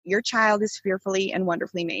your child is fearfully and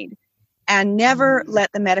wonderfully made. And never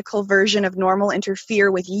let the medical version of normal interfere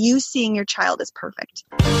with you seeing your child as perfect.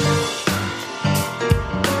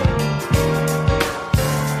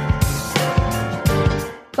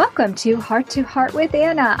 Welcome to Heart with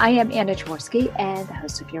Anna. I am Anna Jaworski and the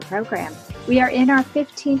host of your program. We are in our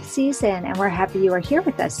 15th season and we're happy you are here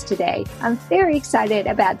with us today. I'm very excited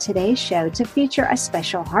about today's show to feature a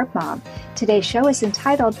special heart mom. Today's show is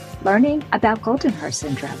entitled Learning About Goldenhar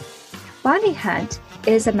Syndrome. Bonnie Hunt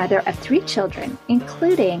is a mother of 3 children,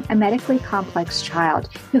 including a medically complex child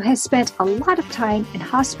who has spent a lot of time in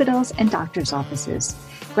hospitals and doctor's offices.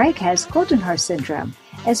 Greg has Goldenhar Syndrome,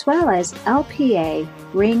 as well as LPA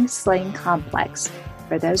ring-sling complex.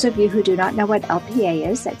 For those of you who do not know what LPA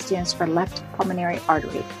is, that stands for left pulmonary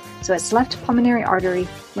artery. So it's left pulmonary artery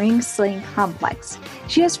ring-sling complex.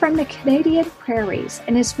 She is from the Canadian Prairies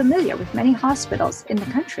and is familiar with many hospitals in the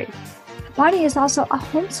country. Bonnie is also a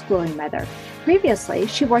homeschooling mother. Previously,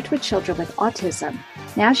 she worked with children with autism.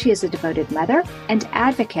 Now she is a devoted mother and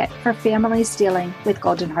advocate for families dealing with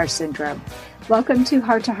Goldenhar Syndrome. Welcome to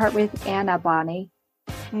Heart with Anna, Bonnie.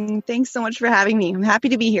 Thanks so much for having me. I'm happy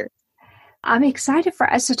to be here. I'm excited for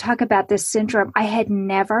us to talk about this syndrome. I had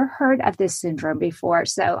never heard of this syndrome before,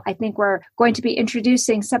 so I think we're going to be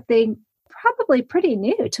introducing something probably pretty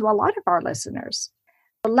new to a lot of our listeners.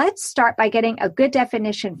 Let's start by getting a good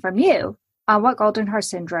definition from you on what Goldenhar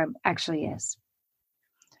Syndrome actually is.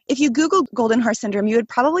 If you Google Goldenhar Syndrome, you would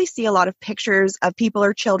probably see a lot of pictures of people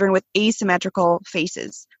or children with asymmetrical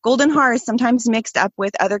faces. Goldenhar is sometimes mixed up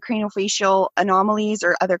with other craniofacial anomalies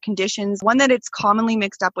or other conditions. One that it's commonly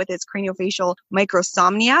mixed up with is craniofacial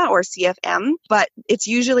microsomnia or CFM, but it's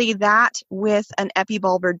usually that with an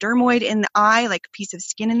epibulbar dermoid in the eye, like a piece of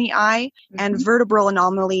skin in the eye, and vertebral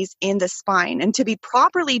anomalies in the spine. And to be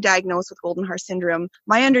properly diagnosed with Goldenhar Syndrome,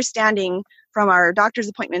 my understanding from our doctor's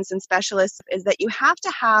appointments and specialists is that you have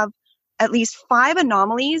to have at least 5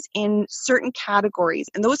 anomalies in certain categories.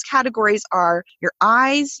 And those categories are your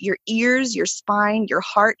eyes, your ears, your spine, your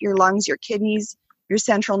heart, your lungs, your kidneys, your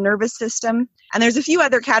central nervous system. And there's a few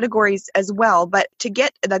other categories as well. But to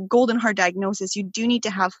get the Goldenhar diagnosis, you do need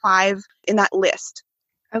to have 5 in that list.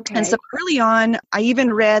 Okay. And so early on, I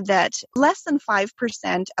even read that less than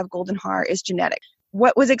 5% of Goldenhar is genetic.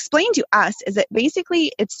 What was explained to us is that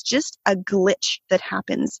basically it's just a glitch that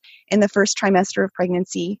happens in the first trimester of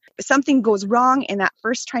pregnancy. Something goes wrong in that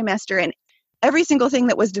first trimester, and every single thing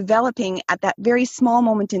that was developing at that very small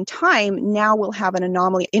moment in time now will have an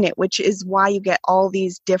anomaly in it, which is why you get all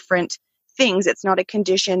these different things. It's not a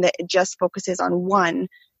condition that just focuses on one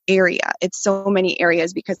area. It's so many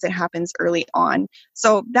areas because it happens early on.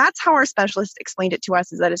 So that's how our specialist explained it to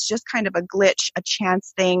us, is that it's just kind of a glitch, a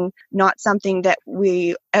chance thing, not something that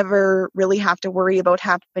we ever really have to worry about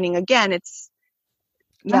happening again.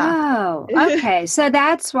 Oh, okay. So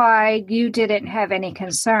that's why you didn't have any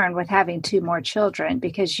concern with having 2 more children,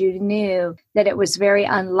 because you knew that it was very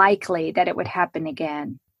unlikely that it would happen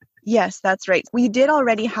again. Yes, that's right. We did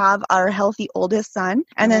already have our healthy oldest son,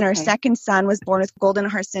 and then our second son was born with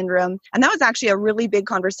Goldenhar syndrome. And that was actually a really big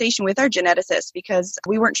conversation with our geneticist, because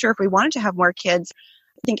we weren't sure if we wanted to have more kids.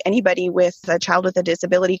 I think anybody with a child with a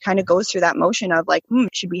disability kind of goes through that motion of like,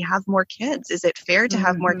 should we have more kids? Is it fair to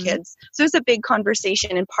have more kids? So it's a big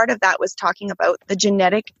conversation. And part of that was talking about the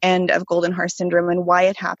genetic end of Goldenhar syndrome and why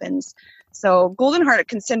it happens. So Goldenhar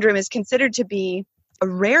syndrome is considered to be a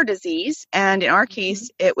rare disease. And in our case,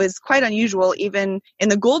 it was quite unusual, even in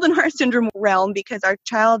the Goldenhar syndrome realm, because our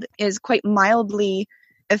child is quite mildly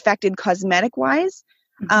affected cosmetic-wise,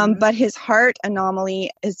 but his heart anomaly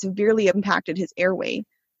has severely impacted his airway.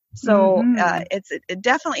 So it's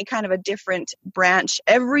definitely kind of a different branch.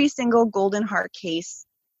 Every single Goldenhar case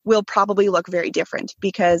will probably look very different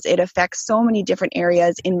because it affects so many different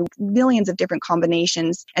areas in millions of different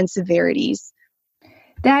combinations and severities.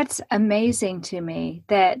 That's amazing to me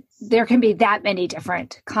that there can be that many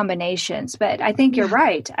different combinations. But I think you're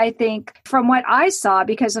right. I think from what I saw,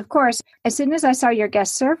 because of course, as soon as I saw your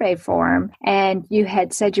guest survey form and you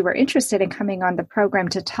had said you were interested in coming on the program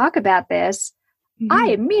to talk about this, I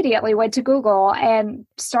immediately went to Google and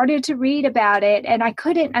started to read about it, and I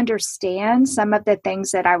couldn't understand some of the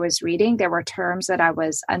things that I was reading. There were terms that I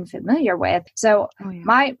was unfamiliar with. So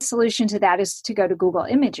my solution to that is to go to Google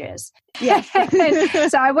Images. Yes.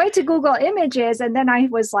 So I went to Google Images, and then I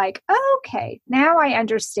was like, okay, now I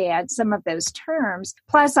understand some of those terms.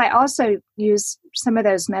 Plus, I also use some of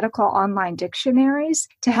those medical online dictionaries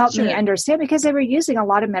to help me understand, because they were using a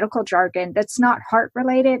lot of medical jargon that's not heart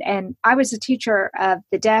related. And I was a teacher of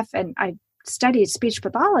the deaf, and I studied speech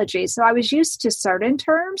pathology. So I was used to certain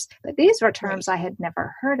terms, but these were terms I had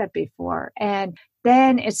never heard of before. And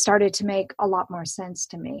then it started to make a lot more sense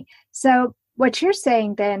to me. So what you're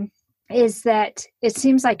saying then is that it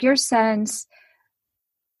seems like your son's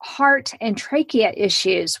heart and trachea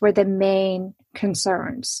issues were the main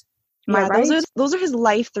concerns. Am I right? Those are his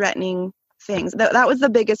life-threatening things. That was the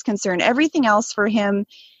biggest concern. Everything else for him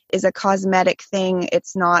is a cosmetic thing.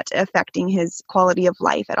 It's not affecting his quality of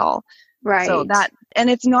life at all. Right. So and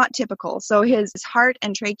it's not typical. So his heart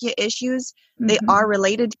and trachea issues, they are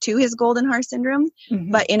related to his Goldenhar syndrome,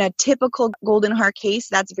 but in a typical Goldenhar case,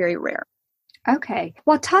 that's very rare. Okay.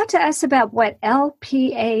 Well, talk to us about what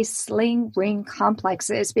LPA sling ring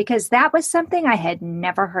complex is, because that was something I had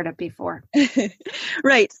never heard of before.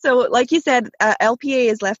 Right. So like you said,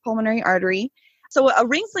 LPA is left pulmonary artery. So a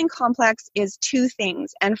ring-sling complex is two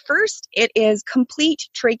things. And first, it is complete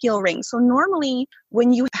tracheal rings. So normally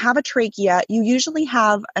when you have a trachea, you usually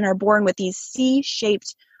have and are born with these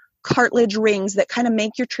C-shaped cartilage rings that kind of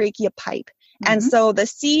make your trachea pipe. And so the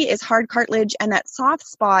C is hard cartilage, and that soft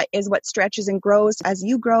spot is what stretches and grows. As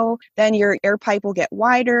you grow, then your air pipe will get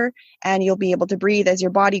wider and you'll be able to breathe as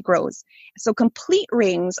your body grows. So complete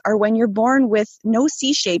rings are when you're born with no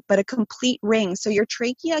C shape, but a complete ring. So your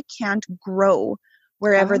trachea can't grow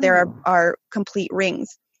wherever there are complete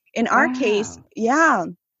rings. In our case,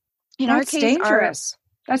 That's dangerous.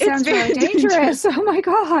 That sounds very dangerous. Oh my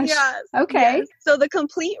gosh. Yes. Okay. Yes. So the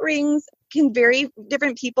complete rings can vary.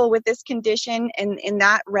 Different people with this condition and in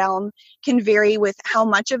that realm can vary with how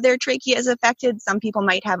much of their trachea is affected. Some people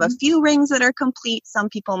might have a few rings that are complete. Some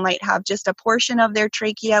people might have just a portion of their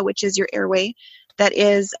trachea, which is your airway, that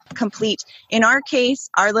is complete. In our case,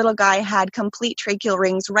 our little guy had complete tracheal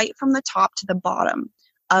rings right from the top to the bottom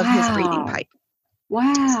of his breathing pipe.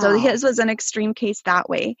 Wow. So his was an extreme case that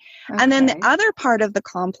way. Okay. And then the other part of the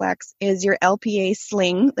complex is your LPA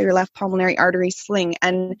sling, your left pulmonary artery sling.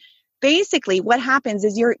 And basically what happens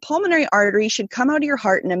is your pulmonary artery should come out of your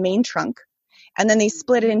heart in a main trunk, and then they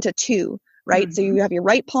split it into two, right? So you have your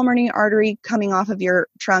right pulmonary artery coming off of your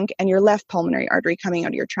trunk and your left pulmonary artery coming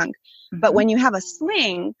out of your trunk. But when you have a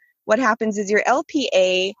sling, what happens is your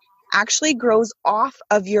LPA actually grows off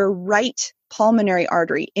of your right pulmonary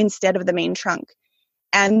artery instead of the main trunk.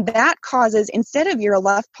 And that causes, instead of your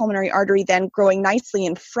left pulmonary artery then growing nicely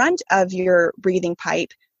in front of your breathing pipe,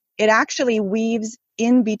 it actually weaves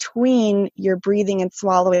in between your breathing and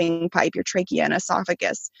swallowing pipe, your trachea and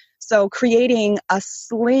esophagus. So creating a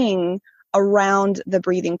sling around the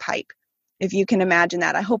breathing pipe, if you can imagine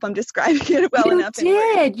that. I hope I'm describing it well enough.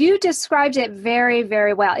 You did. You described it very,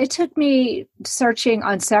 very well. It took me searching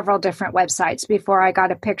on several different websites before I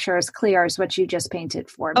got a picture as clear as what you just painted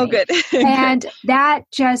for me. Oh, good. And that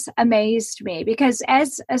just amazed me, because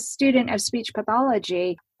as a student of speech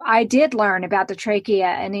pathology, I did learn about the trachea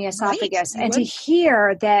and the esophagus. Right. And to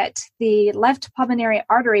hear that the left pulmonary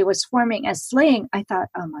artery was forming a sling, I thought,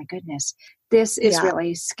 oh my goodness, this is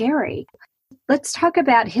really scary. Let's talk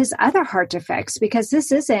about his other heart defects, because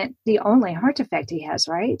this isn't the only heart defect he has,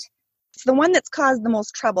 right? It's the one that's caused the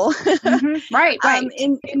most trouble. Right.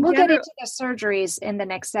 We'll get into the surgeries in the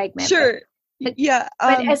next segment. Sure. But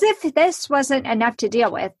as if this wasn't enough to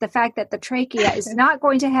deal with, the fact that the trachea is not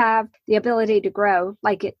going to have the ability to grow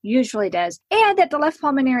like it usually does, and that the left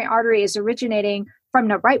pulmonary artery is originating from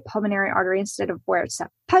the right pulmonary artery instead of where it's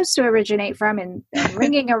supposed to originate from, and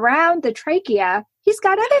ringing around the trachea, he's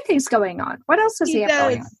got other things going on. What else does he have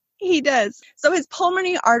going on? He does. So his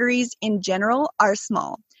pulmonary arteries in general are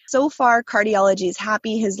small. So far, cardiology is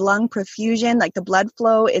happy. His lung perfusion, like the blood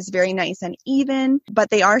flow, is very nice and even, but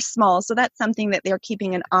they are small. So that's something that they're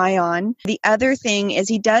keeping an eye on. The other thing is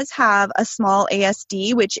he does have a small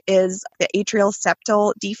ASD, which is the atrial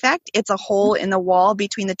septal defect. It's a hole in the wall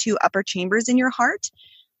between the two upper chambers in your heart.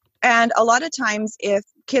 And a lot of times, if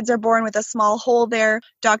kids are born with a small hole there,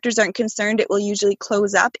 doctors aren't concerned. It will usually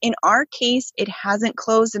close up. In our case, it hasn't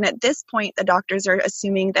closed. And at this point, the doctors are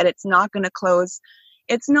assuming that it's not going to close.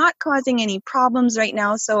 It's not causing any problems right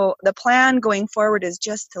now. So the plan going forward is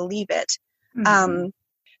just to leave it. The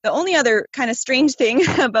only other kind of strange thing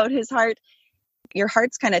about his heart, your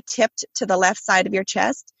heart's kind of tipped to the left side of your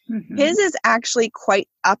chest. His is actually quite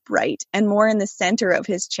upright and more in the center of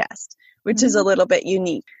his chest, which is a little bit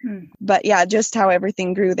unique. But yeah, just how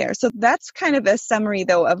everything grew there. So that's kind of a summary,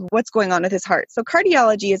 though, of what's going on with his heart. So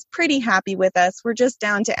cardiology is pretty happy with us. We're just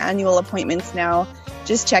down to annual appointments now,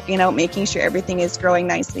 just checking out, making sure everything is growing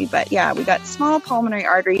nicely. But yeah, we got small pulmonary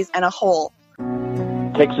arteries and a hole.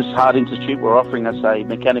 Texas Heart Institute were offering us a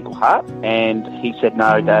mechanical heart, and he said,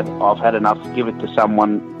 no, Dad, I've had enough. Give it to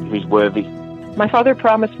someone who's worthy. My father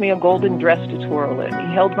promised me a golden dress to twirl in.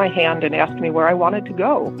 He held my hand and asked me where I wanted to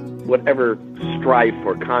go. whatever strife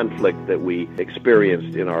or conflict that we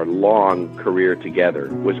experienced in our long career together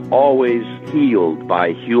was always healed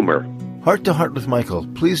by humor. Heart to Heart with Michael.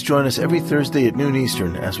 Please join us every Thursday at noon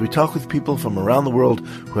Eastern as we talk with people from around the world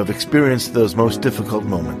who have experienced those most difficult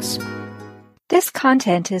moments. This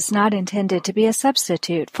content is not intended to be a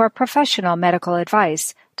substitute for professional medical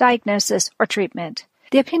advice, diagnosis, or treatment.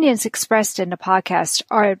 The opinions expressed in the podcast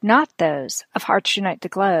are not those of Hearts Unite the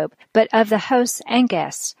Globe, but of the hosts and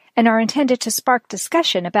guests, and are intended to spark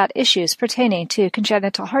discussion about issues pertaining to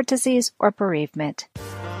congenital heart disease or bereavement.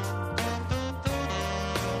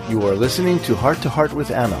 You are listening to Heart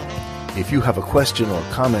with Anna. If you have a question or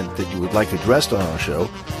comment that you would like addressed on our show,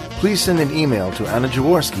 please send an email to Anna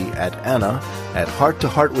Jaworski at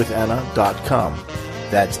anna@hearttoheartwithanna.com.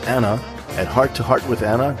 That's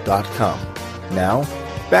anna@hearttoheartwithanna.com. Now,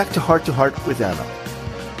 back to Heart with Anna.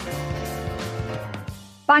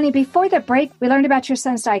 Bonnie, before the break, we learned about your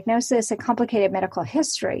son's diagnosis and complicated medical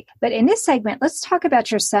history. But in this segment, let's talk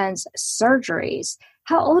about your son's surgeries.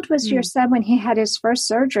 How old was your son when he had his first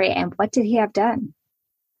surgery, and what did he have done?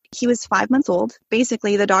 He was 5 months old.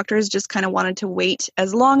 Basically, the doctors just kind of wanted to wait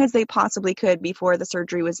as long as they possibly could before the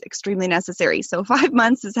surgery was extremely necessary. So 5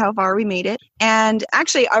 months is how far we made it. And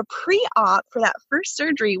actually, our pre-op for that first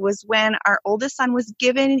surgery was when our oldest son was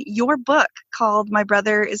given your book called My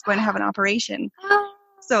Brother is Going to Have an Operation.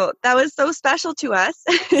 So that was so special to us.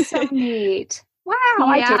 So neat. Wow,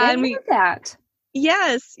 I didn't know that.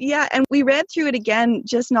 Yes. Yeah. And we read through it again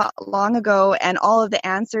just not long ago, and all of the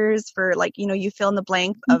answers for, like, you fill in the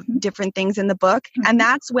blank of different things in the book. And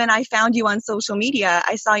that's when I found you on social media.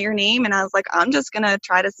 I saw your name and I was like, I'm just going to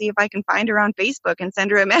try to see if I can find her on Facebook and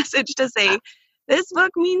send her a message to say, this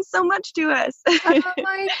book means so much to us. Oh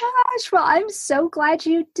my gosh. Well, I'm so glad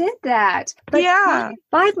you did that. But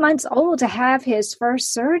 5 months old to have his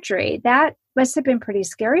first surgery, that must have been pretty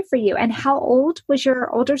scary for you. And how old was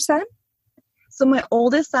your older son? So my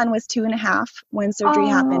oldest son was 2.5 when surgery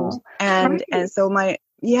happened. And so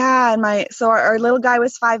our little guy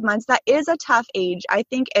was 5 months. That is a tough age. I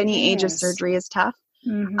think any age of surgery is tough.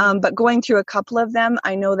 But going through a couple of them,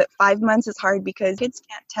 I know that 5 months is hard because kids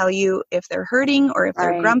can't tell you if they're hurting or if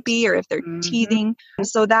they're grumpy or if they're teething. And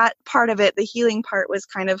so that part of it, the healing part, was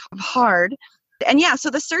kind of hard. And so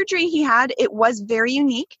the surgery he had, it was very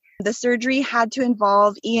unique. The surgery had to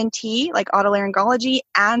involve ENT, like otolaryngology,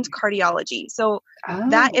 and cardiology. So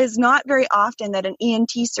that is not very often that an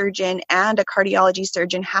ENT surgeon and a cardiology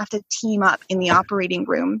surgeon have to team up in the operating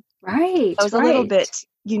room. Right. That was a little bit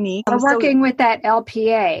unique. We're working with that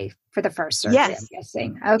LPA for the first surgery, I'm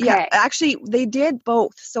guessing. Okay. Yeah, actually, they did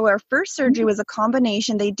both. So our first surgery was a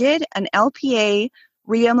combination. They did an LPA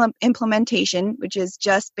re-implementation, which is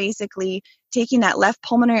just basically taking that left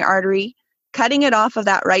pulmonary artery, cutting it off of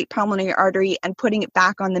that right pulmonary artery, and putting it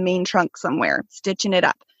back on the main trunk somewhere, stitching it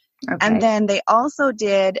up. Okay. And then they also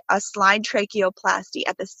did a slide tracheoplasty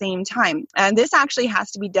at the same time. And this actually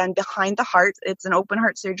has to be done behind the heart. It's an open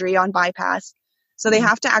heart surgery on bypass. So they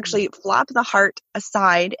have to actually flop the heart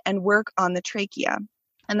aside and work on the trachea.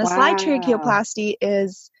 And the slide tracheoplasty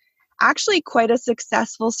is actually quite a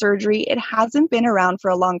successful surgery. It hasn't been around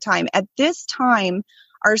for a long time. At this time,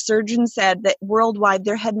 our surgeon said that worldwide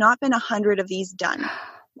there had not been 100 of these done.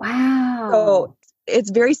 Wow. So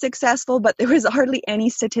it's very successful, but there was hardly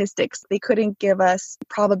any statistics. They couldn't give us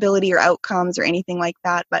probability or outcomes or anything like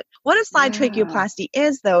that. But what a slide tracheoplasty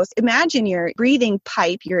is, though, is imagine your breathing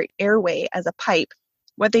pipe, your airway as a pipe.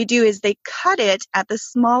 What they do is they cut it at the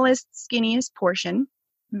smallest, skinniest portion.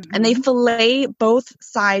 And they fillet both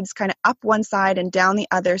sides, kind of up one side and down the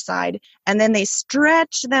other side. And then they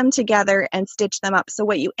stretch them together and stitch them up. So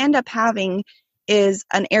what you end up having is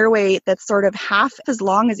an airway that's sort of half as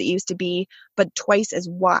long as it used to be, but twice as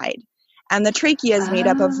wide. And the trachea is made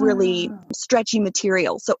up of really stretchy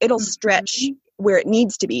material. So it'll stretch where it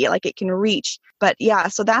needs to be, like it can reach. But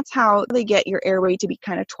so that's how they get your airway to be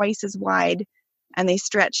kind of twice as wide. And they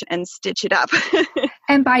stretch and stitch it up.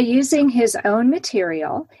 And by using his own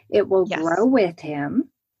material, it will grow with him.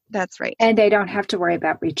 That's right. And they don't have to worry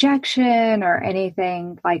about rejection or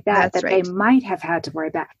anything like that they might have had to worry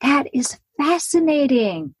about. That is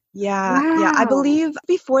fascinating. Yeah. Wow. Yeah. I believe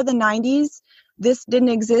before the 90s, this didn't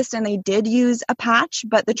exist and they did use a patch.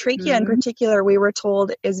 But the trachea in particular, we were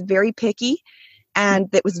told, is very picky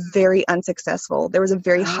and it was very unsuccessful. There was a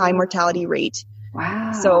very high mortality rate.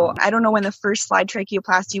 Wow. So I don't know when the first slide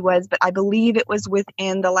tracheoplasty was, but I believe it was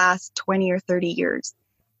within the last 20 or 30 years.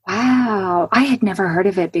 Wow. I had never heard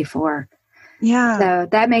of it before. Yeah. So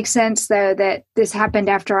that makes sense, though, that this happened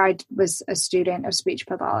after I was a student of speech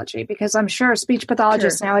pathology, because I'm sure speech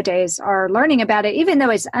pathologists nowadays are learning about it, even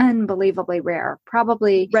though it's unbelievably rare.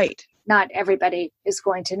 Probably not everybody is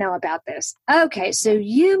going to know about this. Okay, so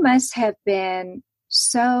you must have been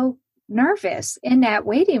so nervous in that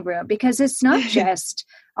waiting room, because it's not just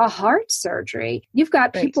a heart surgery. You've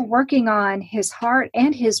got people working on his heart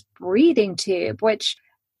and his breathing tube, which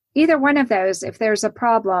either one of those, if there's a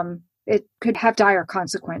problem, it could have dire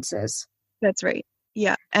consequences. That's right.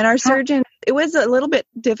 Yeah. And our surgeon, it was a little bit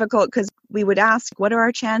difficult because we would ask, what are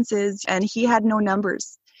our chances? And he had no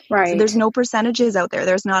numbers. Right. So there's no percentages out there.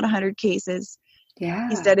 There's not 100 cases. Yeah.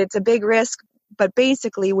 He said it's a big risk, but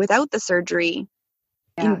basically without the surgery,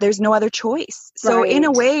 there's no other choice. So in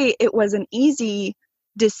a way, it was an easy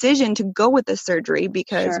decision to go with the surgery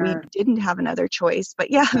because we didn't have another choice. But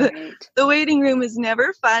the waiting room is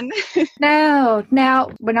never fun. No. Now,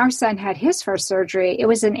 when our son had his first surgery, it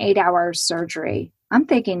was an 8-hour surgery. I'm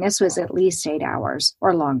thinking this was at least 8 hours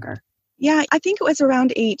or longer. Yeah, I think it was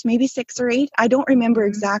around 8, maybe 6 or 8. I don't remember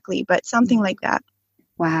exactly, but something like that.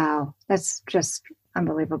 Wow. That's just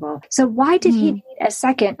unbelievable. So why did he need a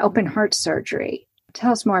second open heart surgery?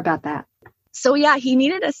 Tell us more about that. So he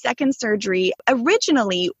needed a second surgery.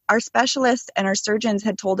 Originally, our specialists and our surgeons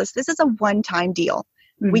had told us this is a one-time deal.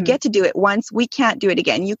 We get to do it once. We can't do it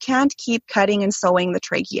again. You can't keep cutting and sewing the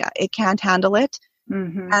trachea. It can't handle it.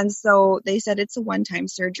 And so they said it's a one-time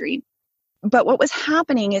surgery. But what was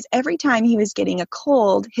happening is every time he was getting a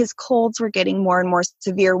cold, his colds were getting more and more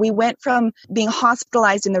severe. We went from being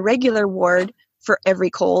hospitalized in the regular ward for every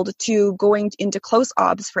cold to going into close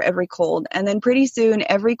obs for every cold. And then pretty soon,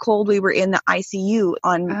 every cold we were in the ICU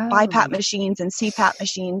on BiPAP machines and CPAP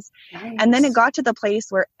machines. Nice. And then it got to the place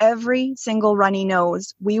where every single runny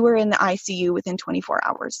nose, we were in the ICU within 24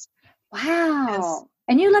 hours. Wow.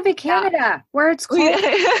 And you live in Canada where it's cold.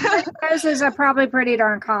 Noses are probably pretty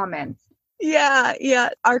darn common. Yeah.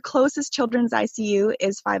 Our closest children's ICU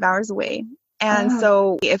is 5 hours away. And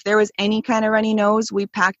so if there was any kind of runny nose, we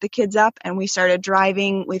packed the kids up and we started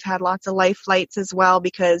driving. We've had lots of life flights as well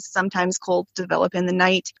because sometimes colds develop in the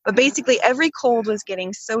night. But basically every cold was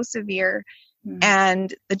getting so severe.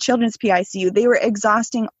 And the children's PICU, they were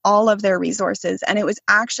exhausting all of their resources. And it was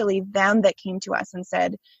actually them that came to us and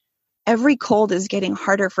said, every cold is getting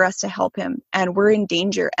harder for us to help him and we're in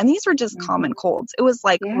danger. And these were just common colds. It was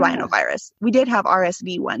like rhinovirus. We did have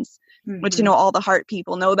RSV once. Which, all the heart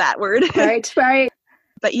people know that word. Right.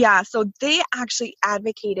 But so they actually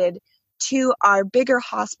advocated to our bigger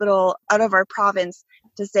hospital out of our province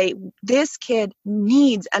to say, this kid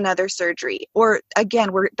needs another surgery. Or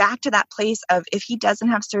again, we're back to that place of if he doesn't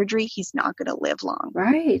have surgery, he's not going to live long.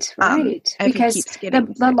 Right. Because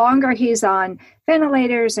the longer he's on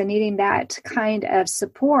ventilators and needing that kind of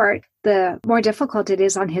support, the more difficult it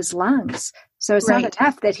is on his lungs. So it's not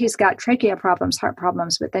enough that he's got trachea problems, heart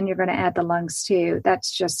problems, but then you're going to add the lungs too.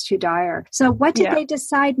 That's just too dire. So what did they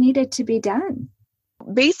decide needed to be done?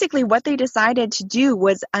 Basically, what they decided to do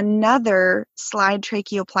was another slide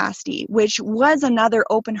tracheoplasty, which was another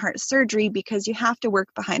open heart surgery because you have to work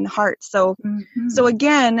behind the heart. So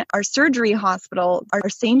again, our surgery hospital, our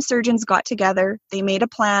same surgeons got together. They made a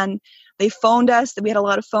plan. They phoned us. We had a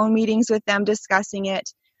lot of phone meetings with them discussing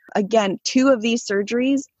it. Again, 2 of these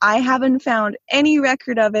surgeries, I haven't found any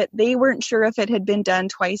record of it. They weren't sure if it had been done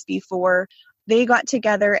twice before. They got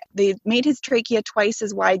together. They made his trachea twice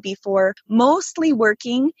as wide before, mostly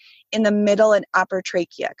working in the middle and upper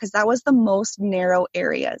trachea because that was the most narrow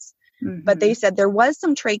areas. But they said there was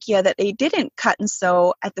some trachea that they didn't cut and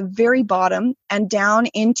sew at the very bottom and down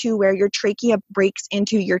into where your trachea breaks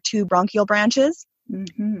into your 2 bronchial branches.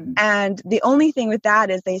 And the only thing with that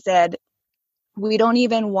is they said, we don't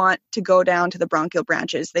even want to go down to the bronchial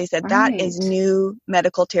branches. They said that is new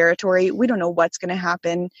medical territory. We don't know what's going to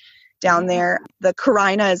happen down there. The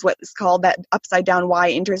carina is what's called that upside down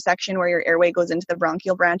Y intersection where your airway goes into the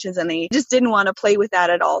bronchial branches. And they just didn't want to play with that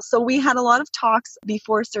at all. So we had a lot of talks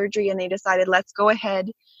before surgery and they decided, let's go ahead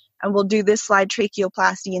and we'll do this slide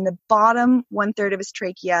tracheoplasty in the bottom 1/3 of his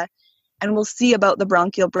trachea. And we'll see about the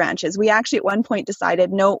bronchial branches. We actually at one point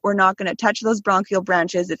decided, no, we're not going to touch those bronchial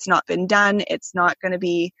branches. It's not been done. It's not going to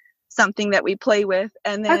be something that we play with.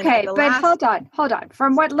 And then hold on.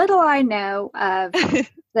 From what little I know of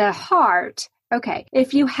the heart,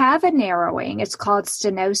 if you have a narrowing, it's called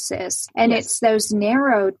stenosis, and it's those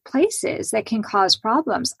narrowed places that can cause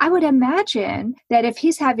problems. I would imagine that if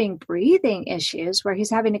he's having breathing issues where he's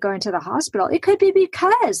having to go into the hospital, it could be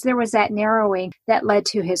because there was that narrowing that led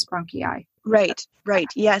to his bronchi. Right.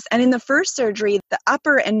 Yes. And in the first surgery, the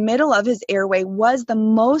upper and middle of his airway was the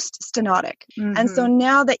most stenotic. Mm-hmm. And so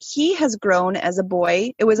now that he has grown as a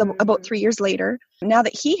boy, it was about 3 years later, now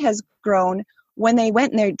that he has grown, when they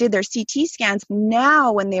went and they did their CT scans,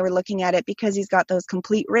 now when they were looking at it, because he's got those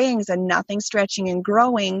complete rings and nothing stretching and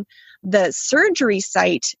growing, the surgery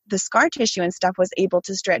site, the scar tissue and stuff was able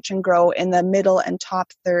to stretch and grow in the middle and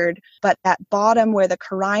top third. But that bottom where the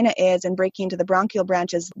carina is and breaking into the bronchial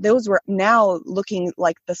branches, those were now looking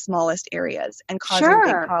like the smallest areas and causing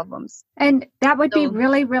big problems. And that would be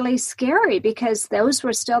really, really scary because those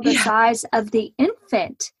were still the size of the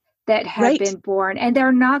infant that had been born, and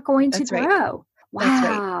they're not going to grow.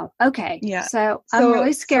 Wow. Okay. Yeah. So I'm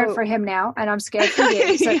really scared for him now, and I'm scared for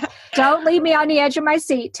you. So don't leave me on the edge of my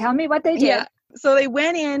seat. Tell me what they did. Yeah. So they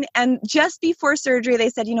went in, and just before surgery, they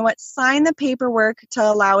said, you know what, sign the paperwork to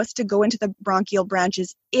allow us to go into the bronchial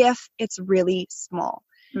branches if it's really small.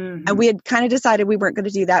 Mm-hmm. And we had kind of decided we weren't going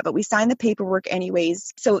to do that, but we signed the paperwork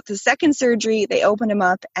anyways. So the second surgery, they opened him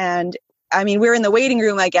up, and we were in the waiting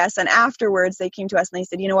room, I guess. And afterwards they came to us and they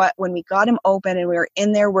said, you know what, when we got him open and we were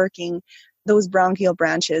in there working, those bronchial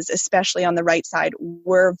branches, especially on the right side,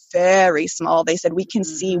 were very small. They said, we can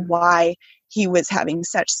see why he was having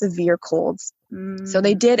such severe colds. So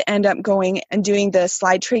they did end up going and doing the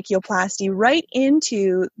slide tracheoplasty right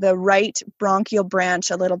into the right bronchial branch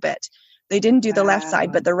a little bit. They didn't do the left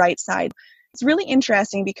side, but the right side. It's really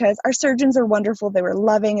interesting because our surgeons are wonderful. They were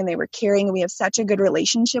loving and they were caring, and we have such a good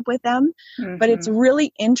relationship with them. Mm-hmm. But it's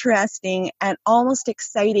really interesting and almost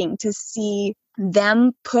exciting to see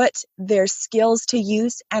them put their skills to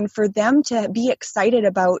use and for them to be excited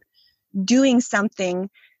about doing something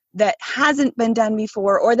that hasn't been done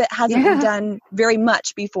before or that hasn't been done very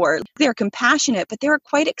much before. They're compassionate, but they were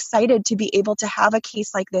quite excited to be able to have a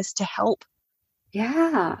case like this to help.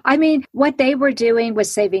 Yeah. What they were doing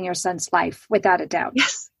was saving your son's life, without a doubt.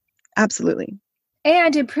 Yes, absolutely.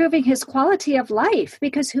 And improving his quality of life,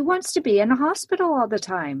 because who wants to be in a hospital all the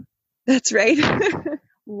time? That's right.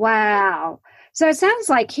 Wow. So it sounds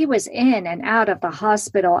like he was in and out of the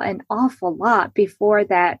hospital an awful lot before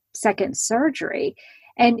that second surgery.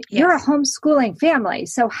 And you're a homeschooling family.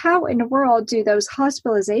 So how in the world do those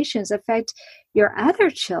hospitalizations affect your other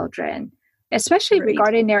children? Especially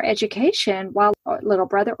regarding their education, while little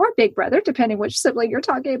brother or big brother, depending which sibling you're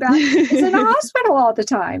talking about, is in a hospital all the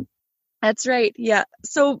time. That's right. Yeah.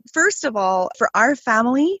 So first of all, for our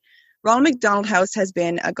family, Ronald McDonald House has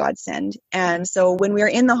been a godsend. And so when we're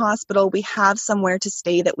in the hospital, we have somewhere to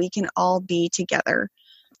stay that we can all be together.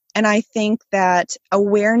 And I think that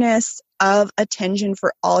awareness of attention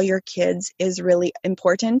for all your kids is really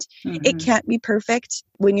important. Mm-hmm. It can't be perfect.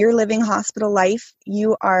 When you're living hospital life,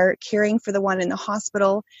 you are caring for the one in the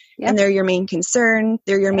hospital, and they're your main concern.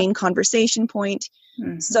 They're your main conversation point.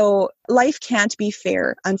 Mm-hmm. So life can't be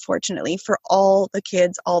fair, unfortunately, for all the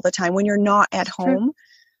kids all the time when you're not at home.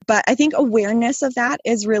 But I think awareness of that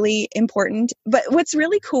is really important. But what's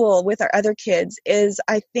really cool with our other kids is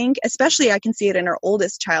I think, especially I can see it in our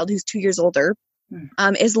oldest child who's 2 years older,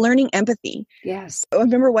 is learning empathy. Yes. I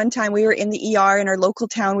remember one time we were in the ER in our local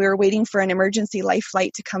town. We were waiting for an emergency life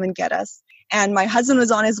flight to come and get us. And my husband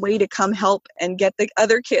was on his way to come help and get the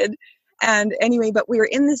other kid. And anyway, but we were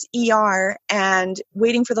in this ER and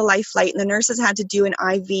waiting for the life flight, and the nurses had to do an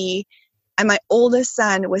IV. And my oldest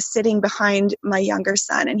son was sitting behind my younger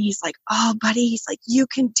son, and he's like, "Oh, buddy," he's like, "you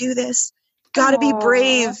can do this. Gotta be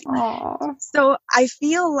brave." Aww. So I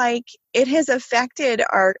feel like it has affected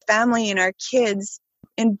our family and our kids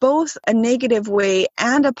in both a negative way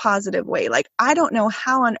and a positive way. Like, I don't know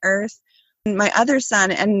how on earth my other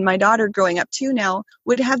son and my daughter growing up too now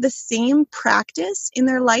would have the same practice in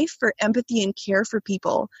their life for empathy and care for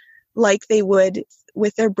people like they would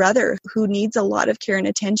with their brother, who needs a lot of care and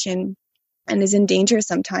attention and is in danger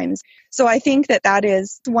sometimes. So I think that that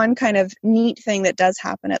is one kind of neat thing that does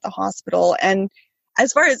happen at the hospital. And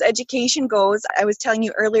as far as education goes, I was telling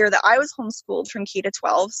you earlier that I was homeschooled from K to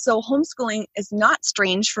 12. So homeschooling is not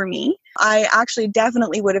strange for me. I actually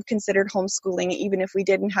definitely would have considered homeschooling even if we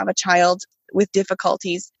didn't have a child with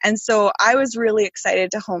difficulties. And so I was really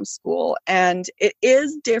excited to homeschool. And it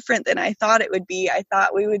is different than I thought it would be. I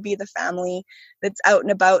thought we would be the family that's out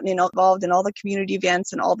and about and involved in all the community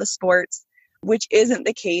events and all the sports, which isn't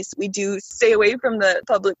the case. We do stay away from the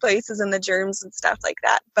public places and the germs and stuff like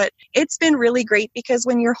that. But it's been really great because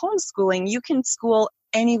when you're homeschooling, you can school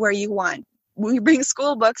anywhere you want. We bring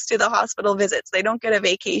school books to the hospital visits. They don't get a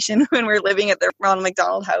vacation when we're living at the Ronald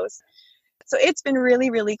McDonald House. So it's been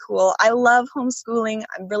really, really cool. I love homeschooling.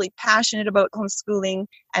 I'm really passionate about homeschooling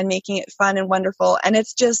and making it fun and wonderful. And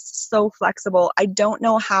it's just so flexible. I don't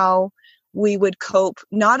know how we would cope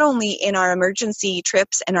not only in our emergency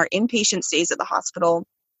trips and our inpatient stays at the hospital,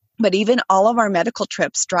 but even all of our medical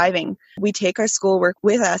trips driving. We take our schoolwork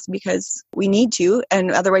with us because we need to,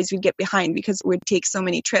 and otherwise we'd get behind because we'd take so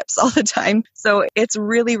many trips all the time. So it's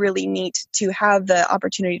really, really neat to have the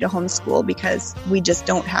opportunity to homeschool because we just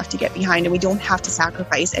don't have to get behind and we don't have to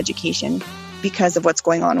sacrifice education because of what's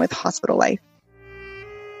going on with hospital life.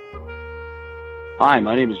 Hi,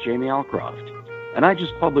 my name is Jamie Alcroft, and I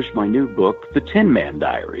just published my new book, The Tin Man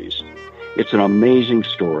Diaries. It's an amazing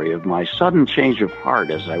story of my sudden change of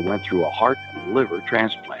heart as I went through a heart and liver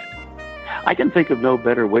transplant. I can think of no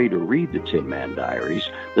better way to read The Tin Man Diaries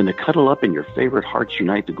than to cuddle up in your favorite Hearts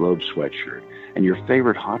Unite the Globe sweatshirt and your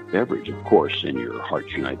favorite hot beverage, of course, in your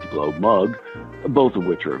Hearts Unite the Globe mug, both of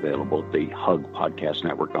which are available at the Hug Podcast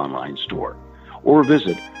Network online store, or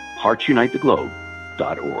visit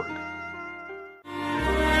heartsunitetheglobe.org.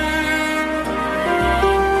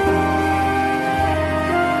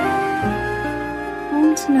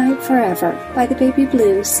 Tonight Forever by the Baby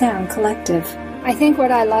Blue Sound Collective. I think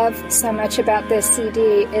what I love so much about this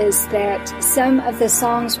CD is that some of the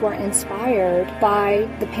songs were inspired by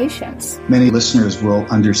the patients. Many listeners will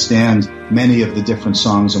understand many of the different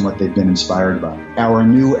songs and what they've been inspired by. Our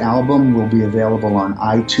new album will be available on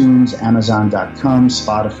iTunes, Amazon.com,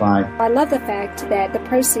 Spotify. I love the fact that the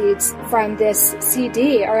proceeds from this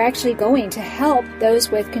CD are actually going to help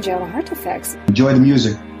those with congenital heart defects. Enjoy the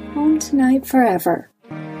music. Home Tonight Forever.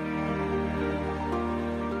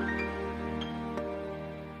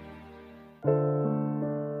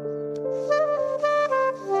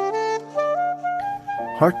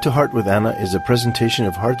 Heart to Heart with Anna is a presentation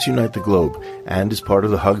of Hearts Unite the Globe and is part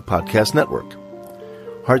of the Hug Podcast Network.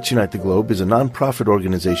 Hearts Unite the Globe is a non-profit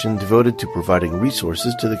organization devoted to providing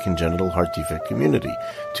resources to the congenital heart defect community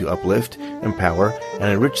to uplift, empower,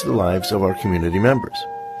 and enrich the lives of our community members.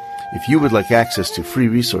 If you would like access to free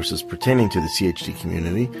resources pertaining to the CHD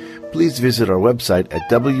community, please visit our website at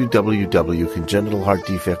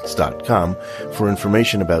www.congenitalheartdefects.com for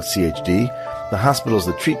information about CHD, the hospitals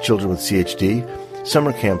that treat children with CHD,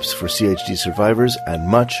 summer camps for CHD survivors, and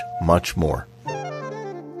much, much more.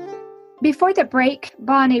 Before the break,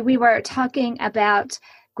 Bonnie, we were talking about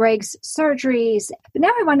Greg's surgeries. But now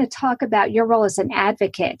I want to talk about your role as an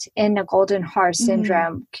advocate in the Goldenhar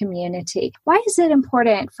Syndrome community. Why is it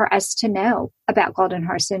important for us to know about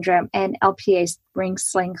Goldenhar Syndrome and LPA's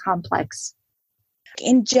ring-sling complex?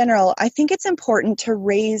 In general, I think it's important to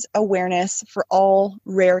raise awareness for all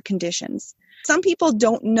rare conditions. Some people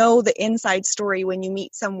don't know the inside story when you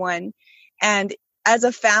meet someone. And as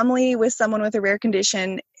a family with someone with a rare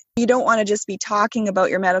condition, you don't want to just be talking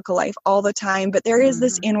about your medical life all the time, but there is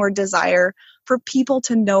this inward desire for people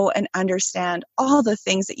to know and understand all the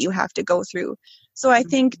things that you have to go through. So I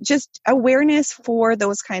think just awareness for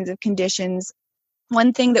those kinds of conditions.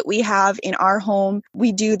 One thing that we have in our home,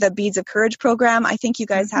 we do the Beads of Courage program. I think you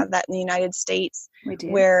guys have that in the United States,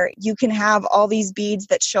 where you can have all these beads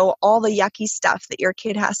that show all the yucky stuff that your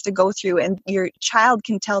kid has to go through, and your child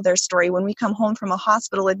can tell their story. When we come home from a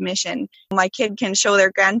hospital admission, my kid can show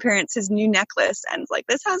their grandparents his new necklace, and it's like,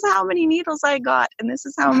 this is how many needles I got, and this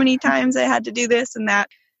is how many times I had to do this and that.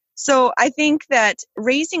 So I think that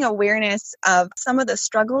raising awareness of some of the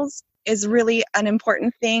struggles is really an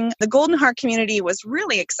important thing. The Goldenhar community was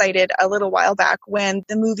really excited a little while back when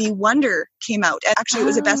the movie Wonder came out. Actually, it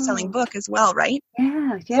was a best-selling book as well, right?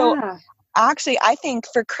 Yeah. So actually, I think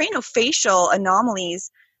for craniofacial anomalies,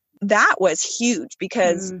 that was huge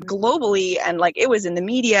because globally, and like it was in the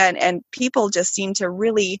media, and people just seemed to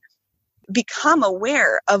really become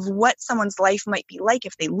aware of what someone's life might be like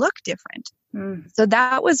if they look different. So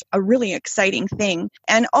that was a really exciting thing.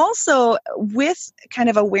 And also with kind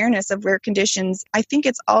of awareness of rare conditions, I think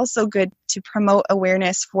it's also good to promote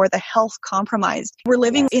awareness for the health compromised. We're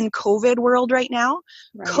living in COVID world right now.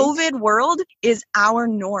 COVID world is our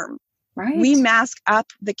norm. We mask up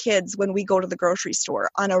the kids when we go to the grocery store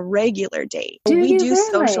on a regular day. We do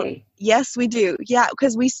social. Yes, we do. Yeah,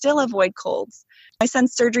 because we still avoid colds. My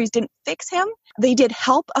son's surgeries didn't fix him. They did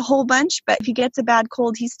help a whole bunch, but if he gets a bad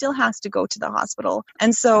cold, he still has to go to the hospital.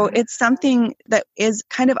 And so it's something that is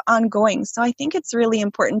kind of ongoing. So I think it's really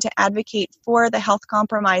important to advocate for the health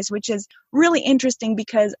compromise, which is really interesting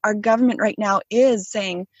because our government right now is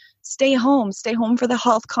saying, stay home for the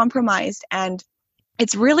health compromised. And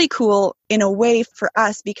it's really cool in a way for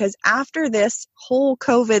us because after this whole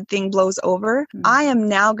COVID thing blows over, I am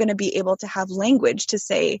now going to be able to have language to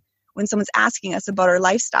say, when someone's asking us about our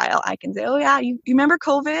lifestyle, I can say, oh yeah, you remember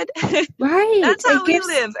COVID? Right. That's how we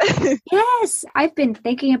live. Yes. I've been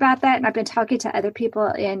thinking about that, and I've been talking to other people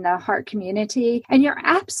in the heart community. And you're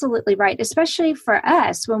absolutely right, especially for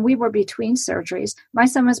us when we were between surgeries. My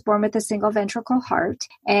son was born with a single ventricle heart,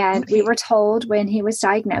 and we were told when he was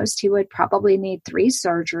diagnosed he would probably need 3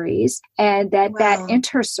 surgeries, and that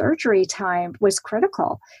inter-surgery time was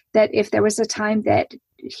critical. That if there was a time that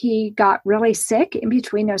he got really sick in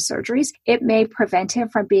between those surgeries, it may prevent him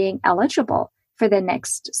from being eligible for the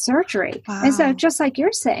next surgery. Wow. And so just like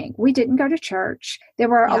you're saying, we didn't go to church. There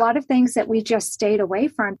were a lot of things that we just stayed away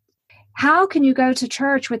from. How can you go to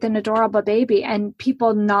church with an adorable baby and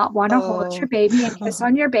people not want to hold your baby and kiss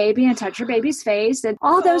on your baby and touch your baby's face and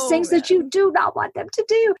all those things that you do not want them to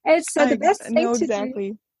do? And so the best thing to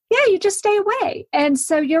do, you just stay away. And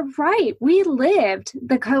so you're right. We lived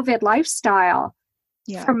the COVID lifestyle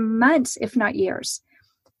for months, if not years.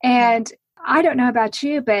 And I don't know about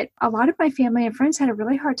you, but a lot of my family and friends had a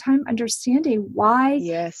really hard time understanding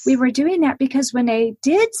why we were doing that, because when they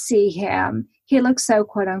did see him, he looked so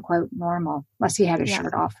quote unquote normal, unless he had his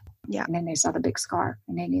shirt off. Yeah. And then they saw the big scar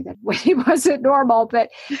and they knew that he wasn't normal. But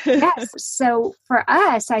yes, so for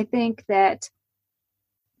us, I think that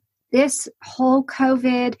this whole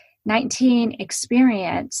COVID-19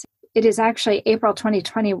 experience, it is actually April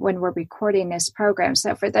 2020 when we're recording this program.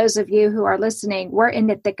 So for those of you who are listening, we're in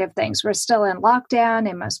the thick of things. We're still in lockdown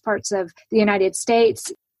in most parts of the United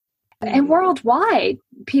States. And worldwide,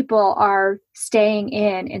 people are staying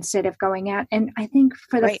in instead of going out. And I think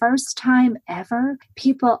for the first time ever,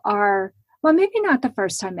 people are, well, maybe not the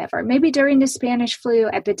first time ever, maybe during the Spanish flu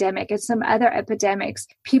epidemic and some other epidemics,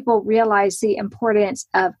 people realize the importance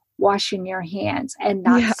of washing your hands and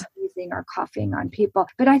not sneezing or coughing on people.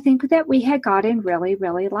 But I think that we had gotten really,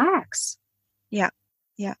 really lax. Yeah.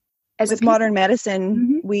 Yeah. With modern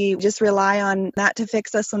medicine, we just rely on that to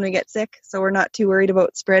fix us when we get sick. So we're not too worried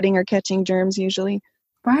about spreading or catching germs usually.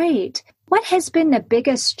 Right. What has been the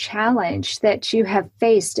biggest challenge that you have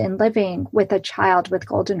faced in living with a child with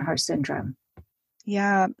Goldenhar syndrome?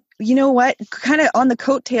 Yeah. You know what? Kind of on the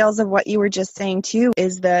coattails of what you were just saying too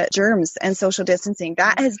is the germs and social distancing.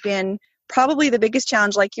 That has been probably the biggest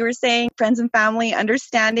challenge. Like you were saying, friends and family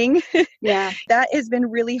understanding. Yeah. That has been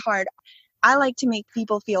really hard. I like to make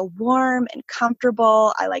people feel warm and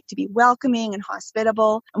comfortable. I like to be welcoming and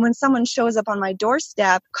hospitable. And when someone shows up on my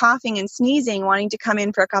doorstep, coughing and sneezing, wanting to come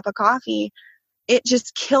in for a cup of coffee, it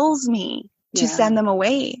just kills me to send them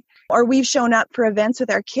away. Or we've shown up for events with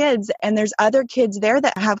our kids and there's other kids there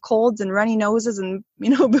that have colds and runny noses and,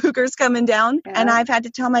 boogers coming down. Yeah. And I've had to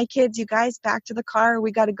tell my kids, you guys, back to the car,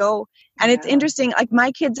 we got to go. And it's interesting, like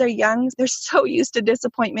my kids are young. They're so used to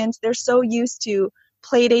disappointments. They're so used to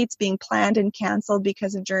play dates being planned and canceled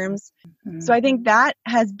because of germs. So I think that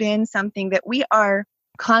has been something that we are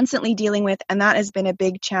constantly dealing with, and that has been a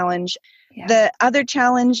big challenge. Yeah. The other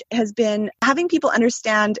challenge has been having people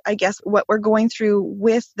understand, I guess, what we're going through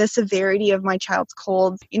with the severity of my child's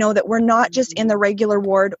cold. That we're not just in the regular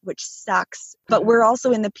ward, which sucks, but we're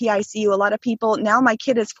also in the PICU. A lot of people, now my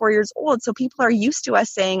kid is 4 years old, so people are used to us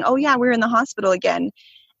saying, oh yeah, we're in the hospital again.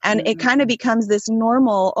 And it kind of becomes this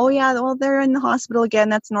normal, oh yeah, well, they're in the hospital again.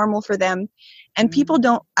 That's normal for them. And people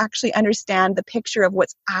don't actually understand the picture of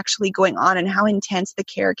what's actually going on and how intense the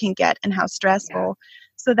care can get and how stressful. Yeah.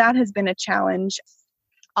 So that has been a challenge.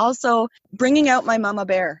 Also, bringing out my mama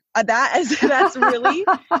bear. That's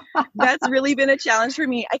really been a challenge for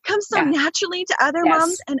me. It comes so naturally to other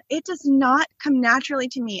moms, and it does not come naturally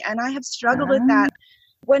to me. And I have struggled with that.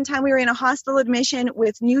 One time we were in a hospital admission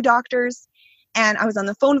with new doctors, and I was on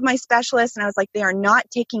the phone with my specialist, and I was like, they are not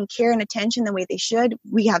taking care and attention the way they should.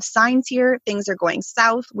 We have signs here. Things are going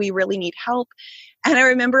south. We really need help. And I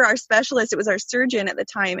remember our specialist, it was our surgeon at the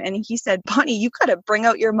time, and he said, Bonnie, you got to bring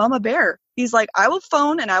out your mama bear. He's like, I will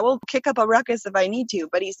phone and I will kick up a ruckus if I need to.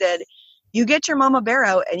 But he said, you get your mama bear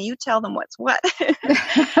out and you tell them what's what.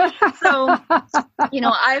 So,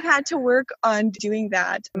 I've had to work on doing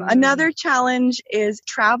that. Another challenge is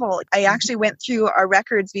travel. I actually went through our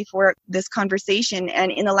records before this conversation,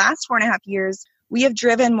 and in the last 4.5 years, we have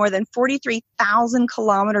driven more than 43,000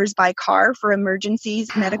 kilometers by car for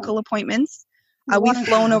emergencies, medical appointments.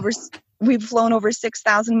 We've flown over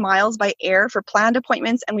 6,000 miles by air for planned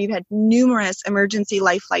appointments, and we've had numerous emergency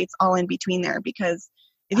life flights all in between there, because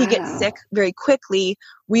if you get sick very quickly,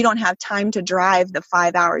 we don't have time to drive the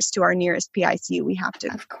 5 hours to our nearest PICU. We have to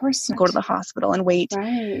go to the hospital and wait.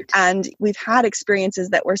 Right. And we've had experiences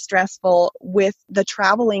that were stressful with the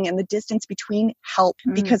traveling and the distance between help,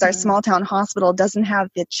 because our small town hospital doesn't have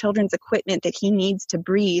the children's equipment that he needs to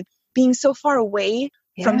breathe. Being so far away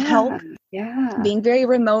from help, being very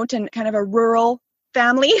remote and kind of a rural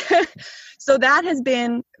family. So that has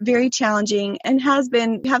been very challenging and have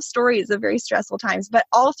stories of very stressful times. But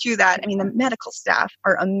all through that, I mean, the medical staff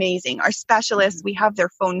are amazing. Our specialists, we have their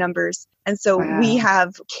phone numbers. And so we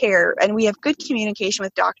have care and we have good communication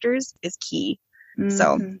with doctors is key.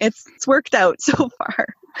 So it's worked out so far.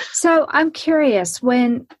 So I'm curious,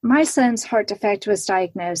 when my son's heart defect was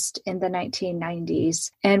diagnosed in the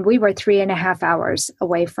 1990s, and we were 3.5 hours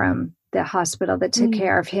away from the hospital that took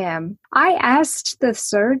care of him, I asked the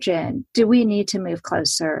surgeon, do we need to move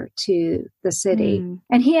closer to the city?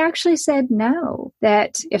 And he actually said no,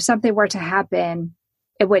 that if something were to happen,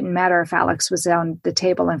 it wouldn't matter if Alex was on the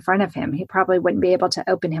table in front of him. He probably wouldn't be able to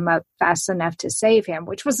open him up fast enough to save him,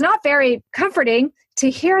 which was not very comforting to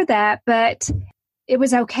hear that, but it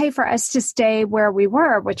was okay for us to stay where we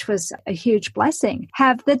were, which was a huge blessing.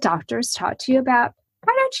 Have the doctors talked to you about,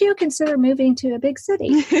 why don't you consider moving to a big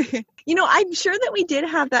city? I'm sure that we did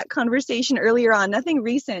have that conversation earlier on, nothing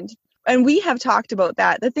recent. And we have talked about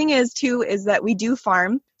that. The thing is, too, is that we do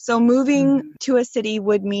farm. So moving to a city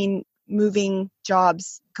would mean moving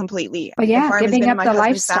jobs completely. Oh, yeah, the farm giving has been up in my the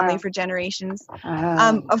husband's lifestyle. family for generations.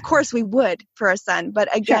 Of course, we would for our son.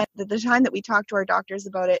 But again, the time that we talked to our doctors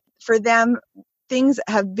about it, for them, things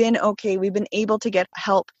have been okay. We've been able to get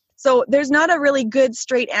help. So there's not a really good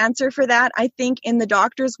straight answer for that. I think in the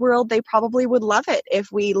doctor's world, they probably would love it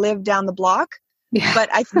if we lived down the block. Yeah. But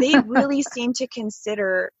they really seem to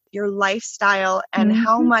consider your lifestyle and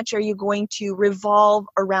how much are you going to revolve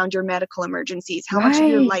around your medical emergencies? How much of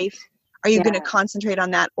your life are you going to concentrate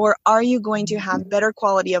on that? Or are you going to have better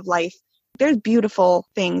quality of life? There's beautiful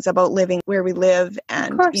things about living where we live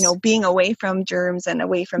and, being away from germs and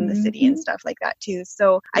away from the city and stuff like that too.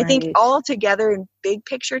 So I think all together in big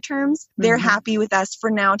picture terms, they're happy with us for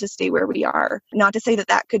now to stay where we are. Not to say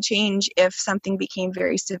that could change if something became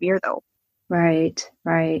very severe though. Right.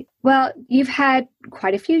 Well, you've had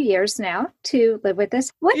quite a few years now to live with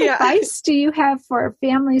this. What advice do you have for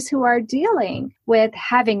families who are dealing with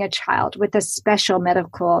having a child with a special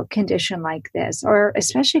medical condition like this, or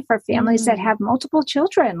especially for families that have multiple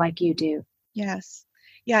children like you do? Yes.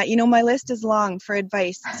 Yeah, my list is long for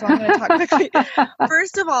advice, so I'm going to talk quickly.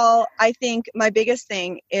 First of all, I think my biggest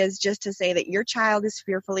thing is just to say that your child is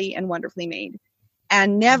fearfully and wonderfully made.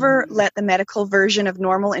 And never let the medical version of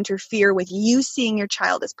normal interfere with you seeing your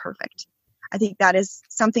child as perfect. I think that is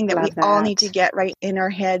something that all need to get right in our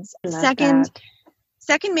heads. Second,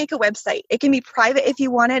 make a website. It can be private if you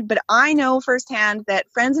wanted, but I know firsthand that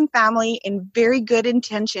friends and family in very good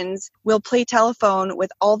intentions will play telephone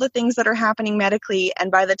with all the things that are happening medically. And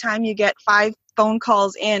by the time you get 5 phone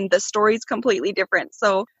calls in, the story's completely different.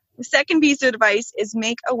 So the second piece of advice is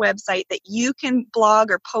make a website that you can blog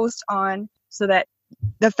or post on so that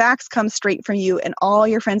the facts come straight from you and all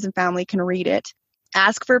your friends and family can read it.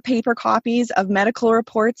 Ask for paper copies of medical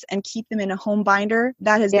reports and keep them in a home binder.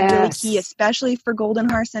 That has been really key, especially for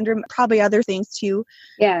Goldenhar Syndrome, probably other things too.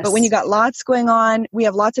 Yes. But when you got lots going on, we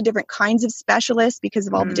have lots of different kinds of specialists because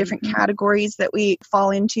of all the different categories that we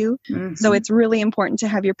fall into. So it's really important to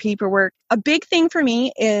have your paperwork. A big thing for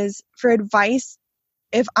me is for advice,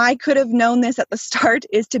 if I could have known this at the start,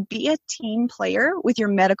 is to be a team player with your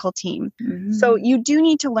medical team. So you do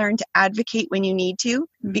need to learn to advocate when you need to,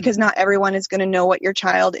 because not everyone is going to know what your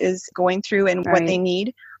child is going through and what they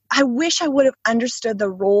need. I wish I would have understood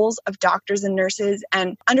the roles of doctors and nurses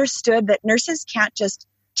and understood that nurses can't just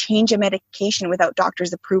change a medication without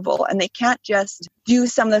doctor's approval. And they can't just do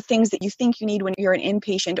some of the things that you think you need when you're an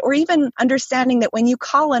inpatient, or even understanding that when you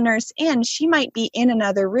call a nurse in, she might be in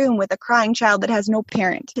another room with a crying child that has no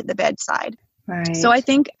parent at the bedside. Right. So I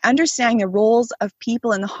think understanding the roles of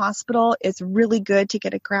people in the hospital is really good to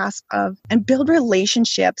get a grasp of, and build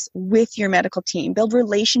relationships with your medical team, build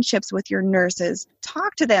relationships with your nurses,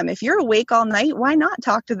 talk to them. If you're awake all night, why not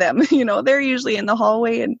talk to them? They're usually in the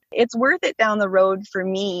hallway, and it's worth it down the road for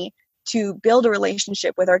me to build a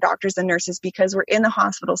relationship with our doctors and nurses because we're in the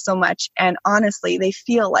hospital so much. And honestly, they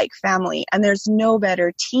feel like family, and there's no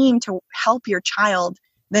better team to help your child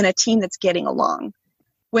than a team that's getting along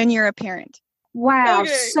when you're a parent. Wow,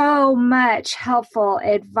 so much helpful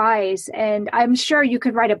advice. And I'm sure you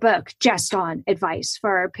could write a book just on advice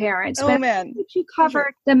for our parents. Oh, man. You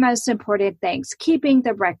covered the most important things: keeping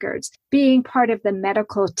the records, being part of the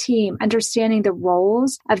medical team, understanding the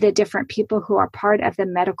roles of the different people who are part of the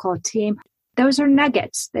medical team. Those are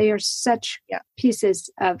nuggets. They are such pieces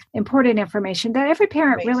of important information that every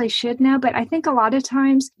parent really should know. But I think a lot of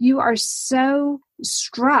times you are so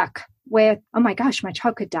struck with, oh my gosh, my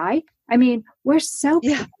child could die. I mean, we're so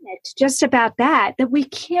panicked just about that we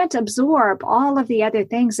can't absorb all of the other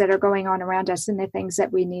things that are going on around us and the things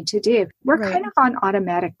that we need to do. We're kind of on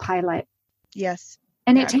automatic pilot. Yes.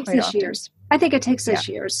 And it takes us years. I think it takes us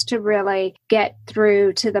years to really get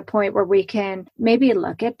through to the point where we can maybe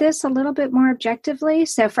look at this a little bit more objectively.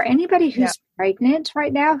 So for anybody who's pregnant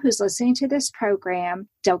right now, who's listening to this program,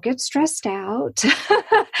 don't get stressed out.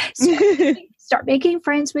 Start making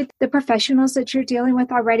friends with the professionals that you're dealing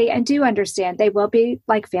with already, and do understand they will be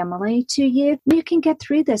like family to you. You can get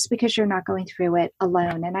through this because you're not going through it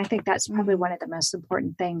alone. And I think that's probably one of the most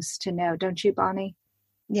important things to know. Don't you, Bonnie?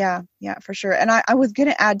 Yeah, for sure. And I was going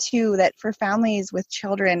to add too that for families with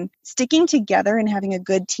children, sticking together and having a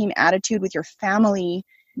good team attitude with your family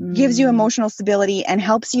gives you emotional stability and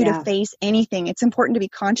helps you to face anything. It's important to be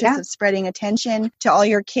conscious of spreading attention to all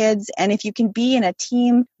your kids. And if you can be in a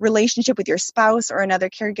team relationship with your spouse or another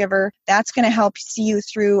caregiver, that's going to help see you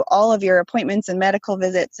through all of your appointments and medical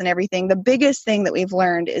visits and everything. The biggest thing that we've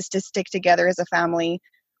learned is to stick together as a family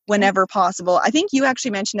whenever possible. I think you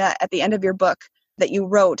actually mentioned that at the end of your book that you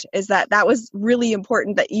wrote, is that was really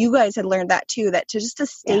important, that you guys had learned that too, that to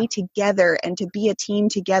stay together and to be a team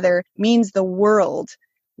together means the world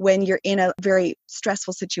when you're in a very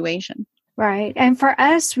stressful situation. Right. And for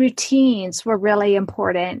us, routines were really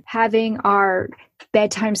important. Having our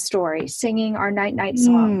bedtime story, singing our night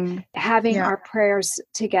song, having our prayers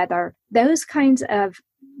together, those kinds of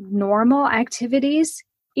normal activities,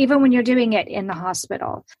 even when you're doing it in the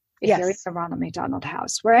hospital. If you're in the Ronald McDonald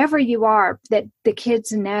House, wherever you are, that the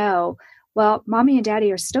kids know, well, mommy and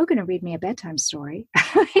daddy are still going to read me a bedtime story.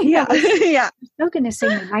 They're still going to sing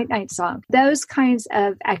the night song. Those kinds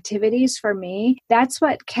of activities for me, that's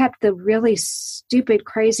what kept the really stupid,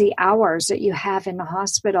 crazy hours that you have in the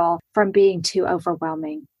hospital from being too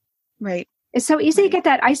overwhelming. Right. It's so easy to get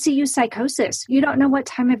that ICU psychosis. You don't know what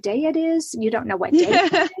time of day it is. You don't know what day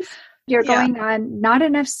it is. You're going on not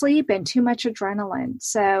enough sleep and too much adrenaline.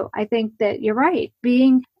 So I think that you're right.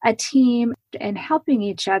 Being a team and helping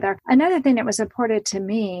each other. Another thing that was important to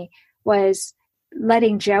me was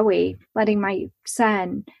letting my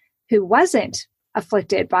son, who wasn't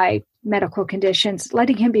afflicted by medical conditions,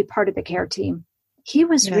 letting him be part of the care team. He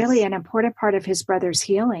was really an important part of his brother's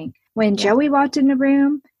healing. When Joey walked in the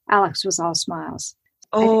room, Alex was all smiles.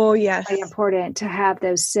 Oh, yes. It's really important to have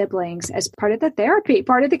those siblings as part of the therapy,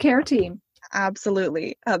 part of the care team.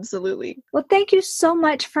 Absolutely. Well, thank you so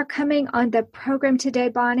much for coming on the program today,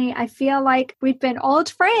 Bonnie. I feel like we've been old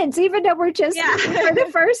friends, even though we're just for the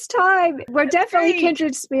first time. We're definitely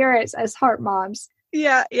kindred spirits as heart moms.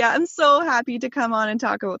 Yeah. I'm so happy to come on and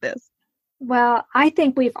talk about this. Well, I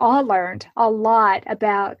think we've all learned a lot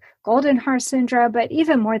about Goldenhar Syndrome, but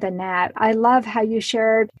even more than that, I love how you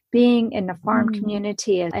shared being in the farm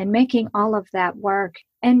community and making all of that work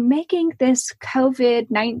and making this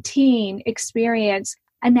COVID-19 experience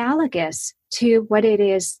analogous to what it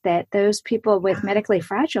is that those people with medically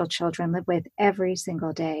fragile children live with every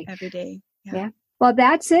single day. Every day. Yeah. Well,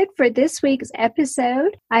 that's it for this week's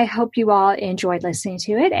episode. I hope you all enjoyed listening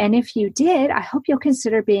to it. And if you did, I hope you'll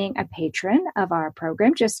consider being a patron of our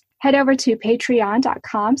program. Just head over to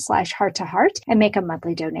patreon.com/heart-to-heart and make a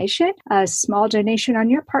monthly donation. A small donation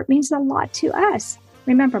on your part means a lot to us.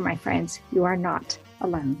 Remember, my friends, you are not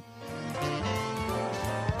alone.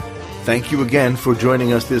 Thank you again for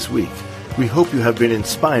joining us this week. We hope you have been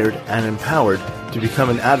inspired and empowered to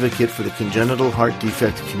become an advocate for the congenital heart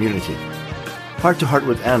defect community. Heart to Heart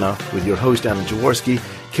with Anna, with your host Anna Jaworski,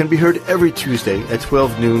 can be heard every Tuesday at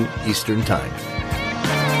 12 noon Eastern Time.